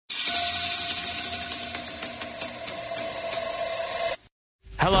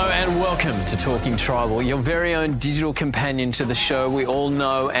Hello and welcome to Talking Tribal, your very own digital companion to the show we all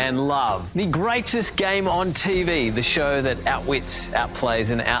know and love. The greatest game on TV, the show that outwits,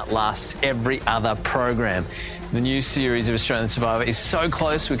 outplays and outlasts every other program. The new series of Australian Survivor is so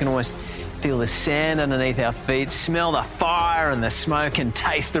close we can almost feel the sand underneath our feet, smell the fire and the smoke and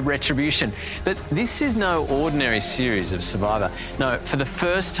taste the retribution. But this is no ordinary series of Survivor. No, for the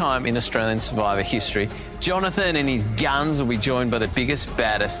first time in Australian Survivor history, Jonathan and his guns will be joined by the biggest,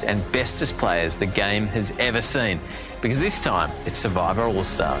 baddest and bestest players the game has ever seen. Because this time, it's Survivor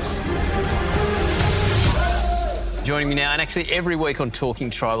All-Stars. Joining me now, and actually every week on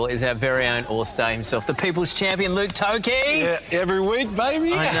Talking Tribal, is our very own All-Star himself, the People's Champion, Luke Toki. Yeah, every week,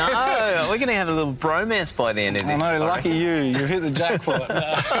 baby. I know. We're going to have a little bromance by the end of this. I know, lucky you. You've hit the jackpot.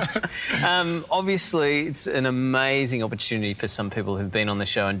 Obviously, it's an amazing opportunity for some people who've been on the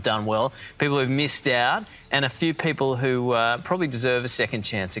show and done well, people who've missed out, and a few people who probably deserve a second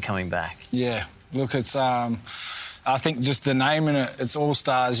chance at coming back. Yeah, look, it's, I think just the name in it, it's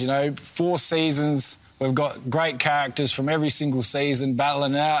All-Stars, you know, 4 seasons. We've got great characters from every single season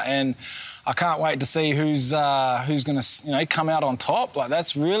battling out, and I can't wait to see who's going to, come out on top. Like,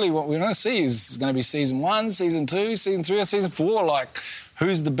 that's really what we're going to see. Is going to be season 1, season 2, season 3, or season 4. Like,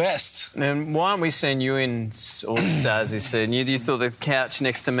 who's the best? And why aren't we seeing you in All-Stars this season? You thought the couch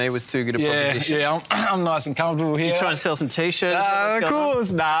next to me was too good a proposition? Yeah, I'm nice and comfortable here. You trying to sell some T-shirts? Of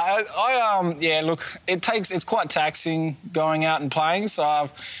course, look, it's quite taxing going out and playing, so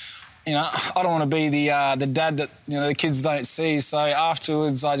I don't want to be the dad that, the kids don't see. So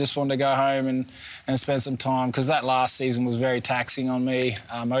afterwards, I just wanted to go home and spend some time, because that last season was very taxing on me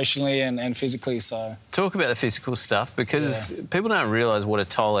emotionally and physically. So talk about the physical stuff, because people don't realise what a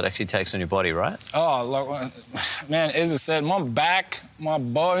toll it actually takes on your body, right? Oh, like, man, as I said, my back, my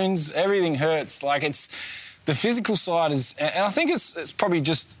bones, everything hurts. Like, it's the physical side is, and I think it's probably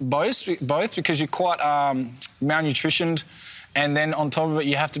just both, because you're quite malnutritioned. And then on top of it,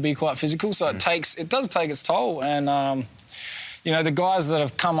 you have to be quite physical. So it does take its toll. And, the guys that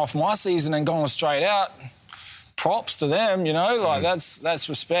have come off my season and gone straight out, props to them, that's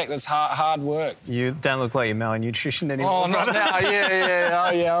respect. That's hard work. You don't look like you're malnutritioned anymore. Oh, not now. Yeah.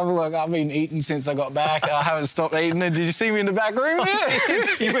 Oh, yeah. Look, I've been eating since I got back. I haven't stopped eating. Did you see me in the back room? Yeah.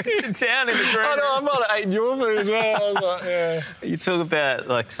 You went to town in the green room. I know, I might have eaten your food as well. I was like, yeah. You talk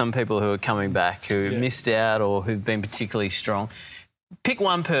about, some people who are coming back who missed out or who've been particularly strong. Pick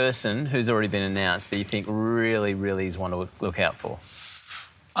one person who's already been announced that you think really, really is one to look out for.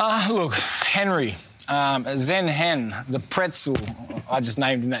 Look, Henry. Zen Hen, the pretzel, I just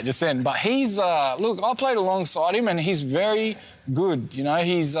named him that just then. But he's, look, I played alongside him and he's very good,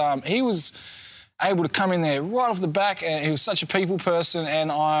 he was able to come in there right off the back, and he was such a people person, and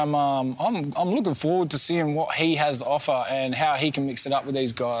I'm looking forward to seeing what he has to offer and how he can mix it up with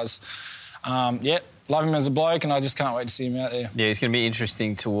these guys. Love him as a bloke, and I just can't wait to see him out there. Yeah, he's going to be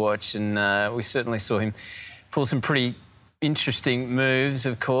interesting to watch, and we certainly saw him pull some pretty interesting moves,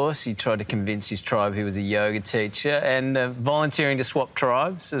 of course. He tried to convince his tribe he was a yoga teacher, and volunteering to swap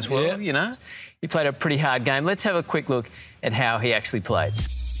tribes as well, He played a pretty hard game. Let's have a quick look at how he actually played.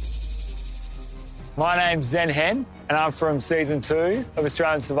 My name's Zen Hen, and I'm from Season 2 of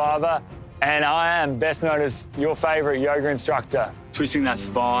Australian Survivor, and I am best known as your favourite yoga instructor. Twisting that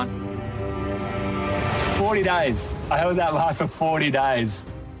spine. 40 days. I held that life for 40 days.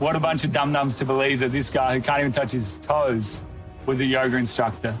 What a bunch of dum-dums to believe that this guy who can't even touch his toes was a yoga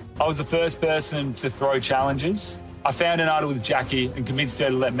instructor. I was the first person to throw challenges. I found an idol with Jackie and convinced her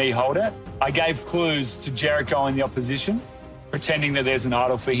to let me hold it. I gave clues to Jericho and the opposition, pretending that there's an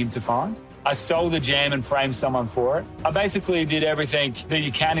idol for him to find. I stole the jam and framed someone for it. I basically did everything that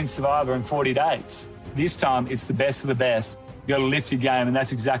you can in Survivor in 40 days. This time, it's the best of the best. You've got to lift your game, and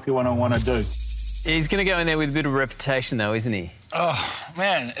that's exactly what I want to do. He's going to go in there with a bit of reputation, though, isn't he? Oh,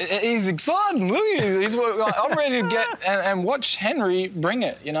 man, he's exciting. Look, I'm ready to get and watch Henry bring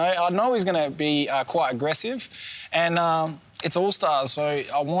it, I know he's going to be quite aggressive, and it's All-Stars, so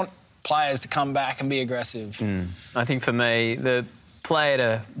I want players to come back and be aggressive. I think for me, the player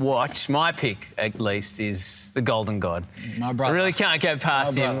to watch, my pick at least, is the Golden God. My brother. I really can't go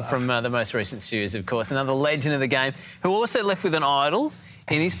past him from the most recent series, of course. Another legend of the game who also left with an idol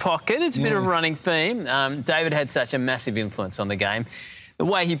in his pocket. It's a bit of a running theme. David had such a massive influence on the game. The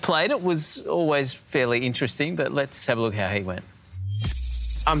way he played it was always fairly interesting, but let's have a look how he went.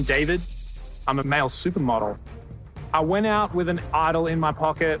 I'm David. I'm a male supermodel. I went out with an idol in my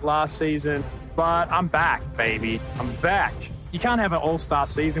pocket last season, but I'm back, baby. I'm back. You can't have an all-star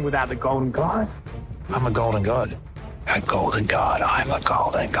season without the Golden God. I'm a Golden God. A Golden God. I'm a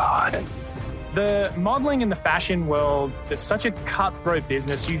Golden God. The modelling in the fashion world is such a cutthroat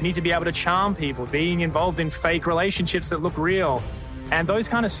business. You need to be able to charm people, being involved in fake relationships that look real. And those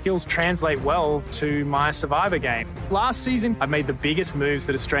kind of skills translate well to my Survivor game. Last season, I made the biggest moves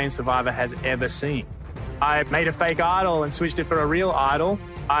that Australian Survivor has ever seen. I made a fake idol and switched it for a real idol.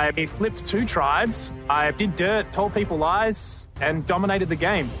 I flipped 2 tribes. I did dirt, told people lies, and dominated the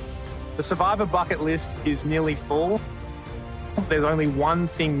game. The Survivor bucket list is nearly full. There's only one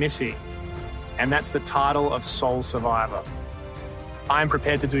thing missing, and that's the title of Sole Survivor. I'm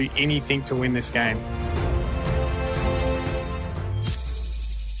prepared to do anything to win this game.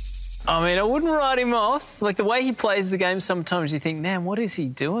 I mean, I wouldn't write him off. Like, the way he plays the game, sometimes you think, man, what is he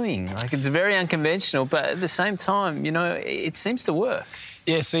doing? Like, it's very unconventional, but at the same time, you know, it seems to work.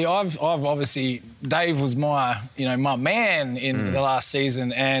 Yeah, see, I've obviously... Dave was my man in the last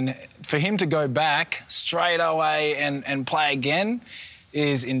season, and for him to go back straight away and play again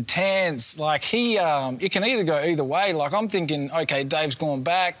is intense. Like, it can either go either way. Like, I'm thinking, OK, Dave's gone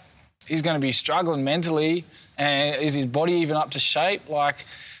back. He's going to be struggling mentally. And is his body even up to shape? Like...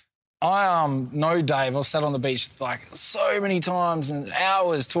 I know Dave. I've sat on the beach like so many times and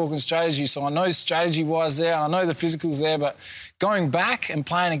hours talking strategy, so I know strategy-wise there, and I know the physical's there, but going back and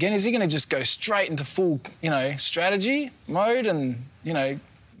playing again, is he going to just go straight into full, strategy mode and,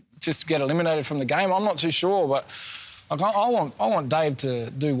 just get eliminated from the game? I'm not too sure, but like, I want Dave to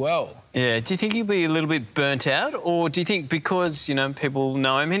do well. Yeah. Do you think he'll be a little bit burnt out, or do you think because, people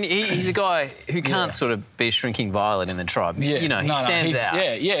know him, and he's a guy who can't sort of be a shrinking violet in the tribe? Yeah. He stands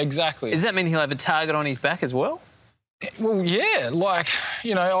out. Yeah, exactly. Does that mean he'll have a target on his back as well? Well, yeah, like,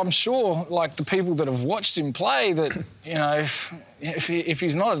 I'm sure, like, the people that have watched him play that, if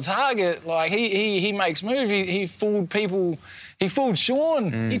he's not a target, like, he makes moves. He fooled people. He fooled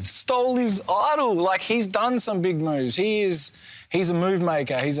Sean. He stole his idol. Like, he's done some big moves. He's a move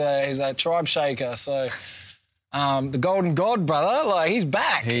maker. He's a tribe shaker. So, the Golden God, brother, like, he's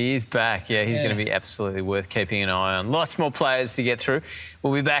back. He is back. Yeah, he's going to be absolutely worth keeping an eye on. Lots more players to get through.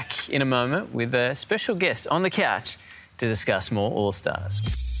 We'll be back in a moment with a special guest on the couch to discuss more All-Stars.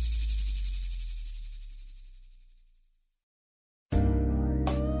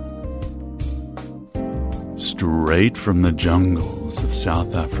 Straight from the jungles of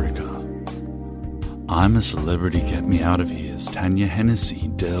South Africa, I'm a Celebrity Get Me Out of Here's Tanya Hennessy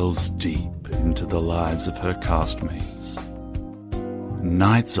delves deep into the lives of her castmates.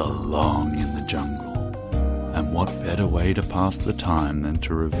 Nights are long in the jungle, and what better way to pass the time than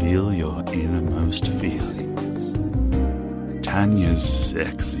to reveal your innermost feelings? Tanya's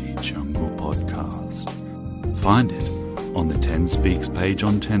Sexy Jungle Podcast. Find it on the 10 Speaks page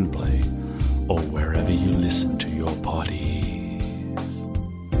on 10 Play, or wherever you listen to your poddies.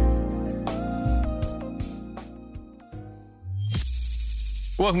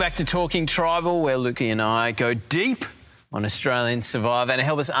 Welcome back to Talking Tribal, where Lukey and I go deep on Australian Survivor and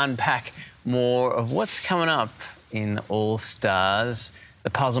help us unpack more of what's coming up in All Stars. The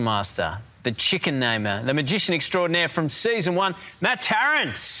Puzzle Master, the Chicken Namer, the Magician Extraordinaire from Season 1, Matt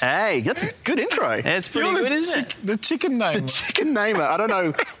Tarrant. Hey, that's a good intro. Yeah, it's pretty good, isn't it? The Chicken Namer. The Chicken Namer. I don't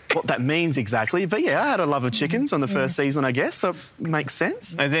know what that means exactly, but yeah, I had a love of chickens on the first season, I guess, so it makes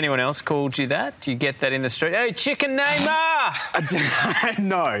sense. Has anyone else called you that? Do you get that in the street? Hey, Chicken Namer!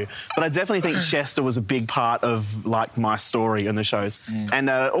 No, but I definitely think Chester was a big part of, like, my story in the shows. And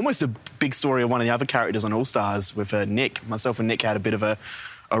almost a big story of one of the other characters on All Stars with Nick. Myself and Nick had a bit of a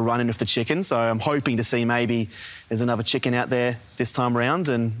run-in with the chicken, so I'm hoping to see maybe there's another chicken out there this time around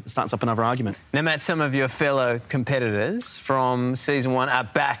and it starts up another argument. Now, Matt, some of your fellow competitors from Season 1 are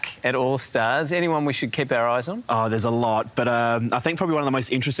back at All Stars. Anyone we should keep our eyes on? Oh, there's a lot, but I think probably one of the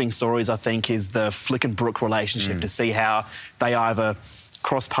most interesting stories, I think, is the Flick and Brooke relationship, to see how they either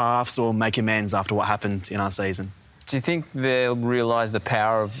cross paths or make amends after what happened in our season. Do you think they'll realise the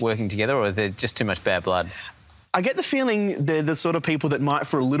power of working together, or is there just too much bad blood? I get the feeling they're the sort of people that might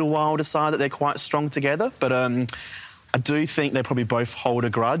for a little while decide that they're quite strong together, but I do think they probably both hold a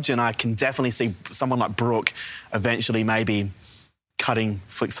grudge, and I can definitely see someone like Brooke eventually maybe cutting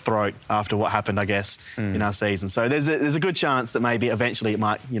Flick's throat after what happened, I guess, in our season. So there's a good chance that maybe eventually it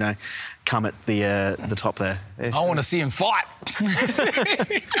might, come at the top there. I want to see him fight.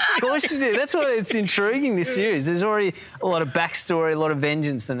 Of course you do. That's why it's intriguing, this series. There's already a lot of backstory, a lot of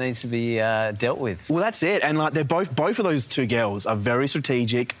vengeance that needs to be dealt with. Well, that's it. And like, they're both of those two girls are very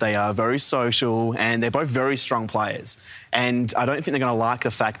strategic. They are very social, and they're both very strong players. And I don't think they're going to like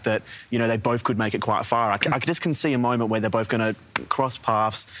the fact that they both could make it quite far. I just can see a moment where they're both going to cross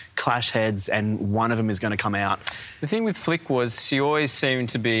paths, clash heads, and one of them is going to come out. The thing with Flick was she always seemed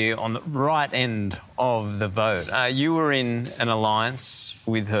to be on the right end of the vote. You were in an alliance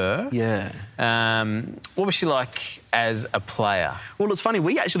with her. Yeah. What was she like as a player? Well, it's funny,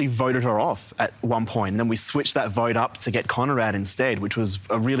 we actually voted her off at one point, and then we switched that vote up to get Conrad instead, which was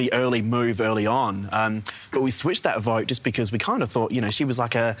a really early move early on. But we switched that vote just because we kind of thought, you know, she was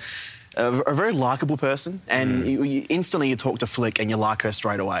like a very likeable person, and instantly you talk to Flick and you like her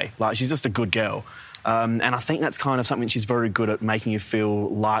straight away. Like, she's just a good girl. And I think that's kind of something she's very good at, making you feel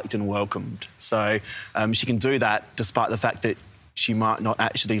liked and welcomed. So she can do that despite the fact that she might not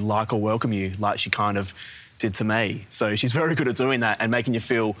actually like or welcome you like she kind of did to me. So she's very good at doing that and making you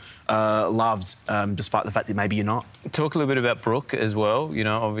feel loved despite the fact that maybe you're not. Talk a little bit about Brooke as well. You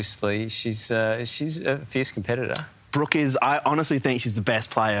know, obviously she's a fierce competitor. Brooke is, I honestly think she's the best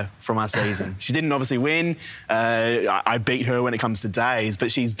player from our season. She didn't obviously win. I beat her when it comes to days,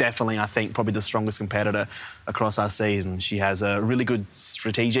 but she's definitely, I think, probably the strongest competitor across our season. She has a really good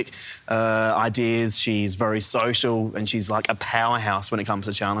strategic ideas. She's very social, and she's like a powerhouse when it comes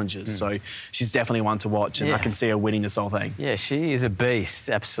to challenges. So she's definitely one to watch, and I can see her winning this whole thing. Yeah, she is a beast,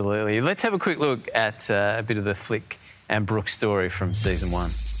 absolutely. Let's have a quick look at a bit of the Flick and Brooke story from season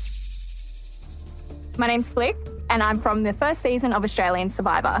 1. My name's Flick, and I'm from the first season of Australian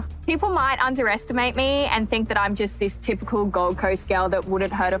Survivor. People might underestimate me and think that I'm just this typical Gold Coast girl that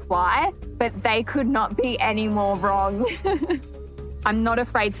wouldn't hurt a fly, but they could not be any more wrong. I'm not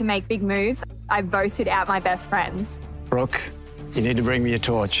afraid to make big moves. I voted out my best friends. Brooke, you need to bring me a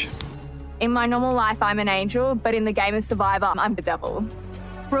torch. In my normal life, I'm an angel, but in the game of Survivor, I'm the devil.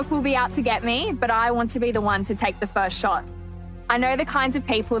 Brooke will be out to get me, but I want to be the one to take the first shot. I know the kinds of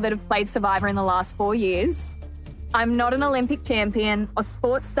people that have played Survivor in the last 4 years. I'm not an Olympic champion, a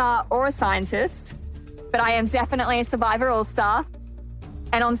sports star or a scientist, but I am definitely a Survivor All-Star.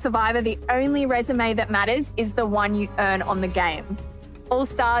 And on Survivor, the only resume that matters is the one you earn on the game.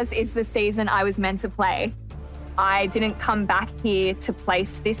 All-Stars is the season I was meant to play. I didn't come back here to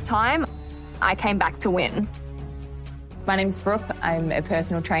place this time. I came back to win. My name's Brooke. I'm a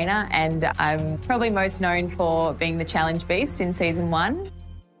personal trainer, and I'm probably most known for being the challenge beast in season 1.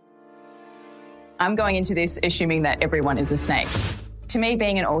 I'm going into this assuming that everyone is a snake. To me,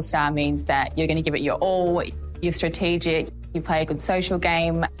 being an all-star means that you're going to give it your all, you're strategic, you play a good social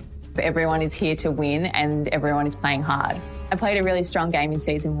game, but everyone is here to win and everyone is playing hard. I played a really strong game in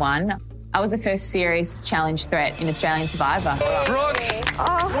season 1. I was the first serious challenge threat in Australian Survivor. Brooke wins!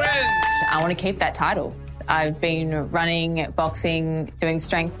 I want to keep that title. I've been running, boxing, doing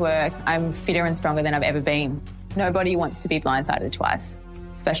strength work. I'm fitter and stronger than I've ever been. Nobody wants to be blindsided twice,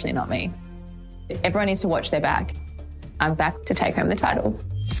 especially not me. Everyone needs to watch their back. I'm back to take home the title.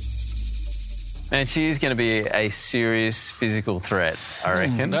 Man, she is going to be a serious physical threat, I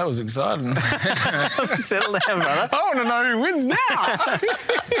reckon. That was exciting. Settle down, brother. I want to know who wins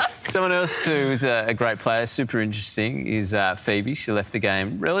now. Someone else who's a great player, super interesting, is Phoebe. She left the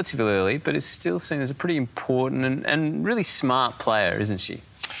game relatively early, but is still seen as a pretty important and really smart player, isn't she?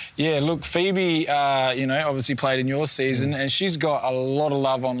 Yeah, look, Phoebe, obviously played in your season, and she's got a lot of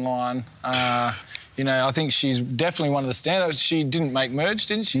love online. I think she's definitely one of the standouts. She didn't make merge,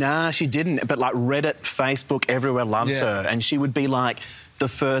 didn't she? Nah, she didn't. But, like, Reddit, Facebook, everywhere loves her. And she would be, like, the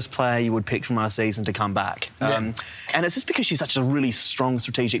first player you would pick from our season to come back. And it's just because she's such a really strong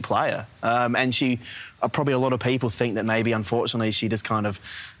strategic player. And she, probably a lot of people think that maybe, unfortunately, she just kind of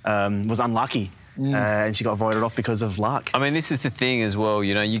was unlucky. And she got voted off because of luck. I mean, this is the thing as well,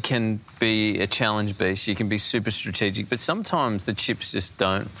 you know, you can be a challenge beast, you can be super strategic, but sometimes the chips just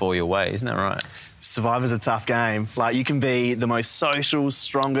don't fall your way, isn't that right? Survivor's a tough game. Like, you can be the most social,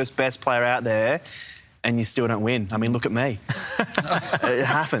 strongest, best player out there, and you still don't win. I mean, look at me. It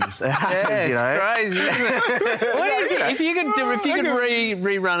happens. It happens, you know. It's crazy, isn't it? If you could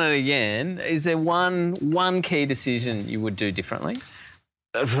rerun it again, is there one key decision you would do differently?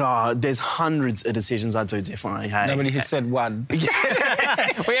 There's hundreds of decisions I'd do differently. Hey. Nobody has said one. We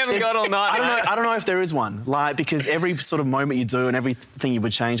haven't got all night. I don't know if there is one. Like, because every sort of moment you do and everything you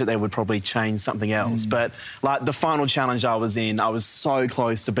would change it, they would probably change something else. But, like, the final challenge I was in, I was so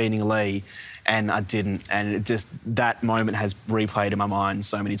close to beating Lee, and I didn't. And it just, that moment has replayed in my mind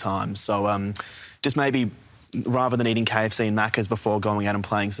so many times. So just maybe, rather than eating KFC and Macca's before going out and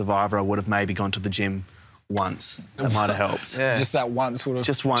playing Survivor, I would have maybe gone to the gym once. That might have helped. Yeah. Just that once would have...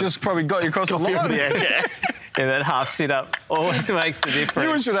 Just once. Just probably got you across the line. Over the edge, yeah. Yeah, that half sit-up always makes the difference.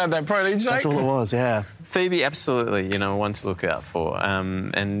 You should have that protein shake. That's all it was, yeah. Phoebe, absolutely, one to look out for.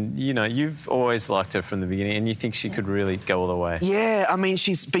 And, you've always liked her from the beginning and you think she could really go all the way. Yeah, I mean,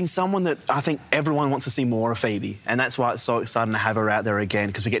 she's been someone that I think everyone wants to see more of Phoebe. And that's why it's so exciting to have her out there again,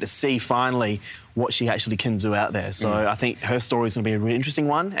 because we get to see finally what she actually can do out there. So I think her story is going to be a really interesting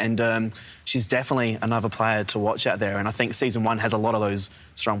one. And she's definitely another player to watch out there. And I think season 1 has a lot of those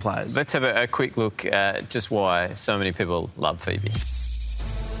strong players. Let's have a quick look at just why so many people love Phoebe.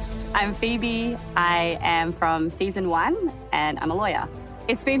 I'm Phoebe. I am from season 1 and I'm a lawyer.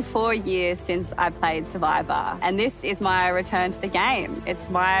 It's been 4 years since I played Survivor and this is my return to the game. It's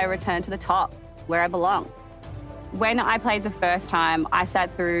my return to the top, where I belong. When I played the first time, I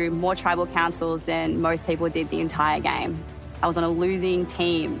sat through more tribal councils than most people did the entire game. I was on a losing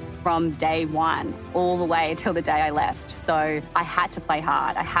team from day 1 all the way till the day I left. So I had to play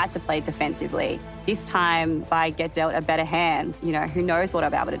hard. I had to play defensively. This time, if I get dealt a better hand, who knows what I'll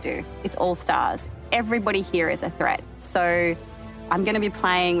be able to do. It's all stars. Everybody here is a threat. So I'm going to be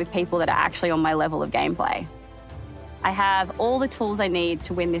playing with people that are actually on my level of gameplay. I have all the tools I need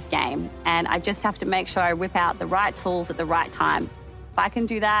to win this game, and I just have to make sure I whip out the right tools at the right time. If I can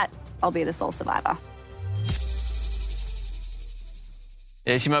do that, I'll be the sole survivor.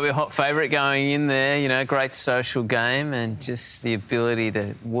 Yeah, she might be a hot favourite going in there, great social game and just the ability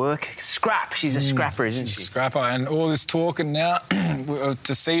to work. Scrap. She's a scrapper, isn't she? She's a scrapper. And all this talking now,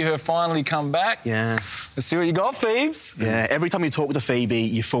 to see her finally come back. Yeah. Let's see what you got, Phoebes. Yeah, every time you talk to Phoebe,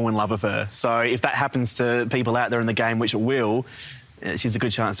 you fall in love with her. So if that happens to people out there in the game, which it will, she's a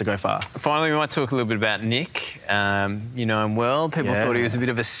good chance to go far. Finally, we might talk a little bit about Nick. You know him well. People thought he was a bit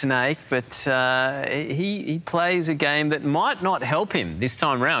of a snake, but he plays a game that might not help him this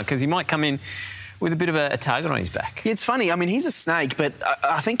time around because he might come in with a bit of a target on his back. Yeah, it's funny. I mean, he's a snake, but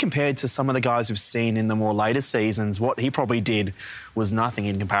I think compared to some of the guys we've seen in the more later seasons, what he probably did was nothing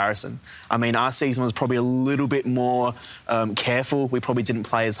in comparison. I mean, our season was probably a little bit more careful. We probably didn't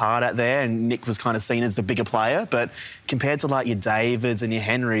play as hard out there, and Nick was kind of seen as the bigger player. But compared to, like, your Davids and your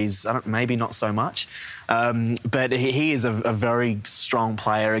Henrys, maybe not so much. But he is a very strong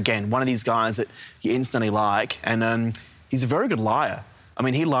player. Again, one of these guys that you instantly like, and he's a very good liar. I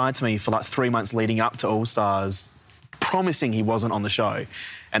mean, he lied to me for like 3 months leading up to All-Stars, promising he wasn't on the show.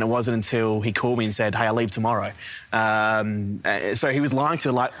 And it wasn't until he called me and said, hey, I leave tomorrow. So he was lying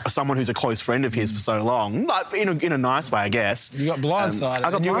to, like, someone who's a close friend of his for so long, like, in a nice way, I guess. You got blindsided.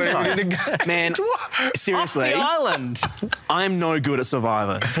 I got blindsided. Man, seriously. Off the island. I'm no good at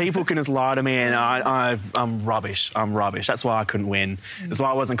Survivor. People can just lie to me and I'm rubbish. I'm rubbish. That's why I couldn't win. That's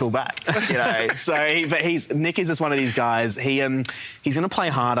why I wasn't called back, So, Nick is just one of these guys. He's going to play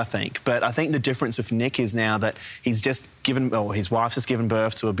hard, I think. But I think the difference with Nick is now that he's just his wife's just given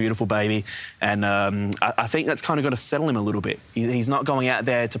birth to a beautiful baby, and I think that's kind of got to settle him a little bit. He's not going out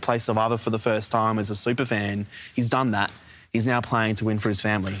there to play Survivor for the first time as a super fan. He's done that. He's now playing to win for his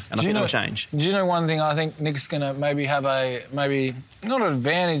family, and I think that'll change. Do you know one thing? I think Nick's going to maybe have not an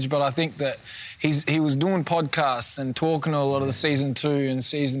advantage, but I think that he was doing podcasts and talking to a lot of the season 2 and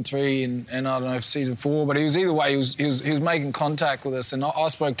season 3 and I don't know if season 4, but he was either way. He was making contact with us, and I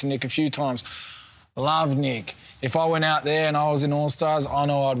spoke to Nick a few times. Love Nick. If I went out there and I was in All-Stars, I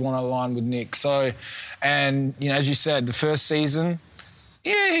know I'd want to align with Nick. So, and, as you said, the first season,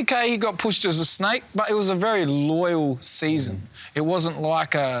 he got pushed as a snake, but it was a very loyal season. It wasn't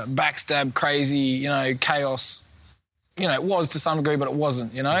like a backstab, crazy, chaos. It was to some degree, but it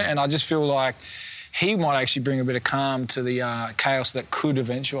wasn't, And I just feel like he might actually bring a bit of calm to the chaos that could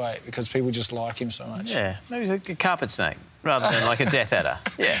eventuate because people just like him so much. Yeah, maybe he's a carpet snake rather than like a Death Adder.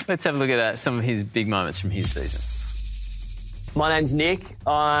 Yeah. Let's have a look at some of his big moments from his season. My name's Nick.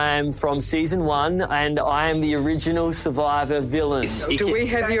 I'm from season 1 and I am the original Survivor villain. Do we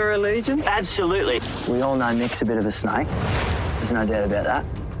have your allegiance? Absolutely. We all know Nick's a bit of a snake. There's no doubt about that.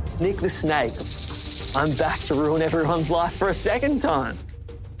 Nick the Snake. I'm back to ruin everyone's life for a second time.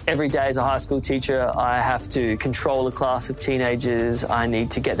 Every day as a high school teacher, I have to control a class of teenagers. I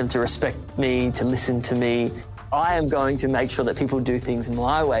need to get them to respect me, to listen to me. I am going to make sure that people do things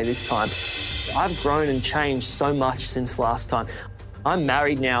my way this time. I've grown and changed so much since last time. I'm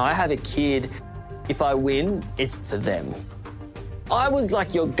married now. I have a kid. If I win, it's for them. I was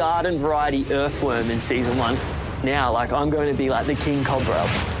like your garden variety earthworm in season 1. Now, I'm going to be like the King Cobra.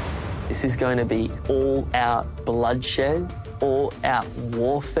 This is going to be all-out bloodshed, all-out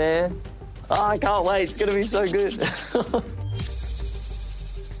warfare. Oh, I can't wait. It's going to be so good.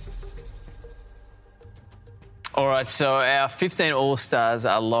 All right, so our 15 All-Stars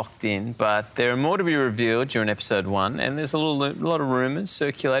are locked in, but there are more to be revealed during episode 1, and there's a lot of rumours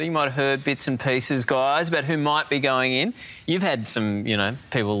circulating. You might have heard bits and pieces, guys, about who might be going in. You've had some,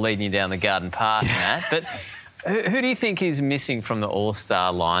 people leading you down the garden path, Matt, but who do you think is missing from the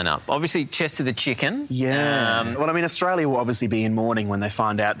All-Star lineup? Obviously, Chester the Chicken. Yeah. Australia will obviously be in mourning when they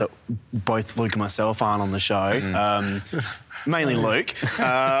find out that both Luke and myself aren't on the show. Mainly Luke.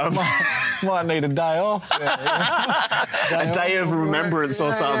 Might need a day off. A day of remembrance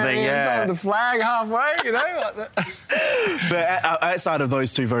or something, yeah. The flag halfway, like that. But outside of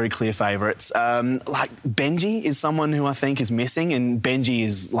those two very clear favourites, Benji is someone who I think is missing, and Benji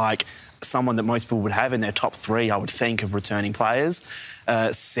is someone that most people would have in their top 3, I would think, of returning players.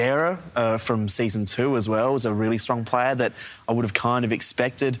 Sarah from season 2 as well is a really strong player that I would have kind of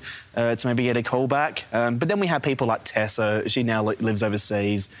expected to maybe get a call back. But then we have people like Tessa. She now lives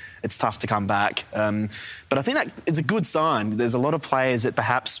overseas. It's tough to come back. But I think that it's a good sign. There's a lot of players that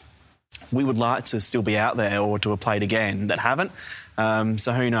perhaps we would like to still be out there or to have played again that haven't.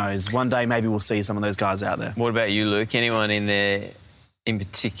 So who knows? One day maybe we'll see some of those guys out there. What about you, Luke? Anyone in there in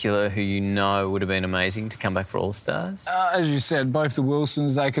particular who would have been amazing to come back for All-Stars? As you said, both the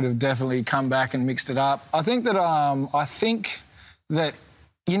Wilsons, they could have definitely come back and mixed it up. I think that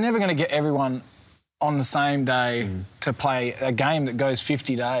you're never going to get everyone on the same day to play a game that goes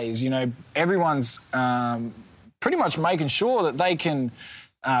 50 days. Everyone's pretty much making sure that they can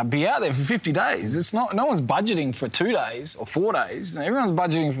be out there for 50 days. It's no one's budgeting for 2 days or 4 days. Everyone's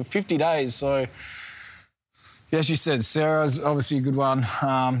budgeting for 50 days, so... As you said, Sarah's obviously a good one.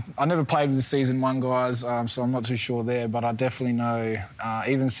 I never played with the season 1 guys, so I'm not too sure there, but I definitely know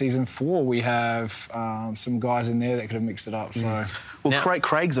even season 4 we have some guys in there that could have mixed it up. So, Well,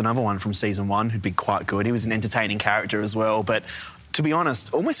 Craig's another one from season 1 who'd be quite good. He was an entertaining character as well, but to be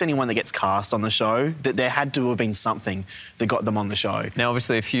honest, almost anyone that gets cast on the show, that there had to have been something that got them on the show. Now,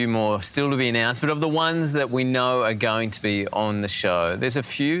 obviously, a few more still to be announced, but of the ones that we know are going to be on the show, there's a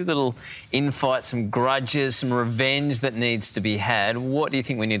few little infights, some grudges, some revenge that needs to be had. What do you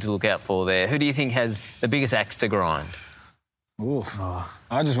think we need to look out for there? Who do you think has the biggest axe to grind?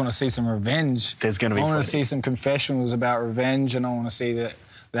 I just want to see some revenge. There's going to be I want to see some confessionals about revenge, and I want to see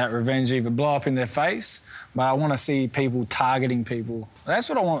that revenge either blow up in their face, but I want to see people targeting people. That's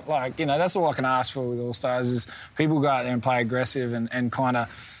what I want, that's all I can ask for with All-Stars is people go out there and play aggressive and kind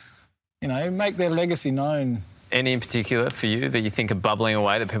of, make their legacy known. Any in particular for you that you think are bubbling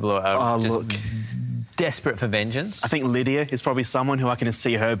away, that people are desperate for vengeance? I think Lydia is probably someone who I can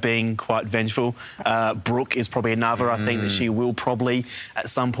see her being quite vengeful. Brooke is probably another. I think that she will probably at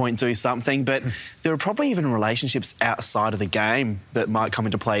some point do something. But there are probably even relationships outside of the game that might come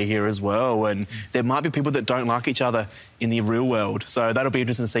into play here as well. And there might be people that don't like each other in the real world. So that'll be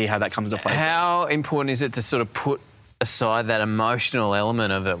interesting to see how that comes into play. How important is it to sort of put aside that emotional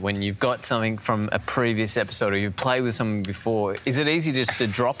element of it when you've got something from a previous episode or you've played with someone before? Is it easy just to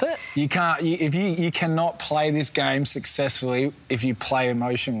drop it? You can't. You cannot play this game successfully if you play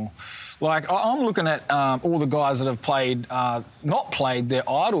emotional. I'm looking at all the guys that have played, not played their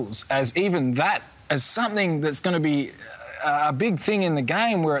idols as even that as something that's going to be a big thing in the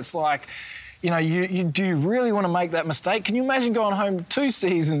game where it's like, do you really want to make that mistake? Can you imagine going home 2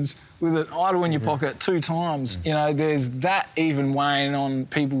 seasons with an idol in your pocket 2 times? There's that even weighing on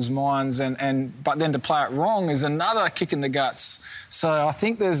people's minds, but then to play it wrong is another kick in the guts. So I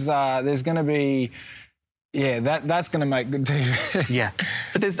think there's going to be, that's going to make good TV. Yeah,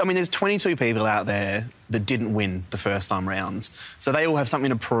 but there's 22 people out there that didn't win the first time rounds, so they all have something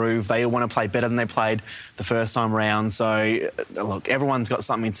to prove. They all want to play better than they played the first time round. So look, everyone's got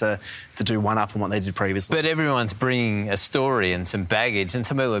something to do one up on what they did previously. But everyone's bringing a story and some baggage, and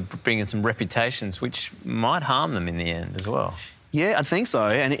some people are bringing some reputations which might harm them in the end as well. Yeah, I think so.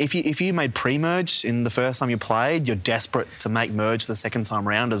 And if you made pre-merge in the first time you played, you're desperate to make merge the second time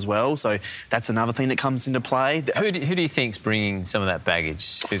round as well. So that's another thing that comes into play. Who do you think's bringing some of that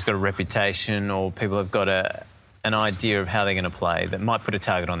baggage? Who's got a reputation, or people have got an idea of how they're going to play that might put a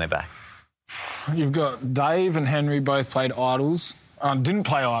target on their back? You've got Dave and Henry both played idols. Didn't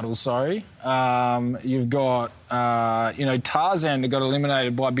play idols, sorry. You've got, Tarzan that got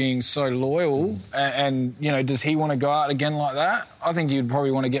eliminated by being so loyal. And does he want to go out again like that? I think you'd probably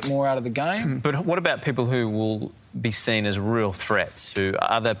want to get more out of the game. But what about people who will be seen as real threats, who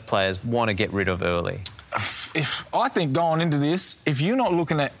other players want to get rid of early? I think going into this, if you're not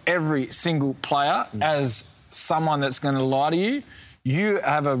looking at every single player as someone that's going to lie to you, You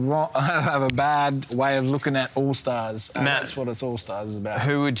have a bad way of looking at All-Stars. Matt, That's what it's All-Stars is about.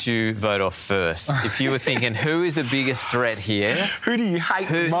 Who would you vote off first? If you were thinking, who is the biggest threat here? Who do you hate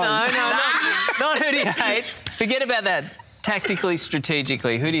the most? Not who do you hate. Forget about that. Tactically,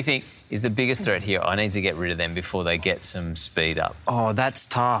 strategically, who do you think is the biggest threat here? I need to get rid of them before they get some speed up. Oh, that's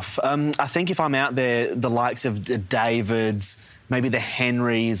tough. I think if I'm out there, the likes of Davids, maybe the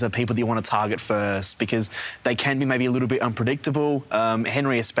Henrys are people that you want to target first because they can be maybe a little bit unpredictable.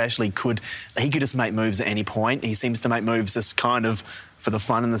 Henry especially could just make moves at any point. He seems to make moves just kind of for the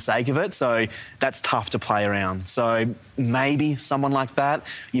fun and the sake of it, so that's tough to play around. So maybe someone like that.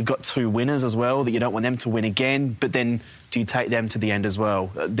 You've got 2 winners as well that you don't want them to win again, but then do you take them to the end as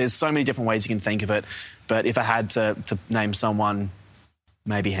well? There's so many different ways you can think of it, but if I had to name someone,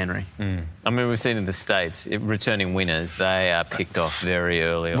 maybe Henry. I mean, we've seen in the States, returning winners, they are picked off very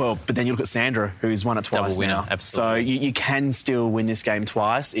early. Well, but then you look at Sandra, who's won it twice now. Absolutely. So you can still win this game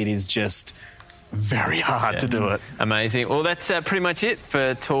twice. It is just very hard to do it. Amazing. Well, that's pretty much it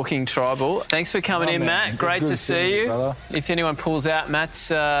for Talking Tribal. Thanks for coming in, Matt. Great to see you. Brother. If anyone pulls out, Matt's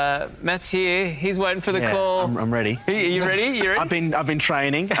here. He's waiting for the call. I'm ready. Are you ready? You ready? I've been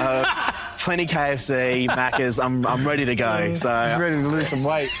training. Plenty KFC, Macca's. I'm ready to go. So He's ready to lose some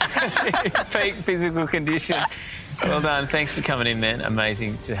weight. Peak physical condition. Well done. Thanks for coming in, man.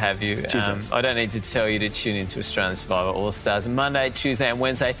 Amazing to have you. I don't need to tell you to tune into Australian Survivor All-Stars Monday, Tuesday and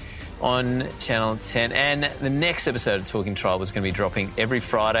Wednesday on Channel 10. And the next episode of Talking Tribal is going to be dropping every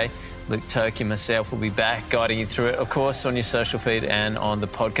Friday. Luke Toke and myself will be back guiding you through it, of course, on your social feed and on the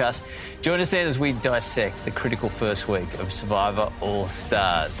podcast. Join us then as we dissect the critical first week of Survivor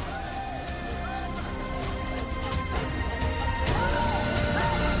All-Stars.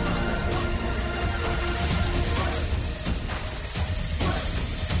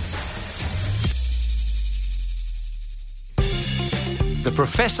 The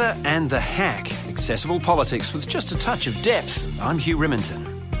Professor and the Hack. Accessible politics with just a touch of depth. I'm Hugh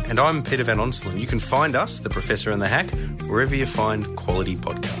Remington. And I'm Peter Van Onselen. You can find us, The Professor and the Hack, wherever you find quality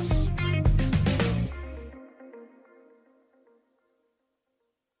podcasts.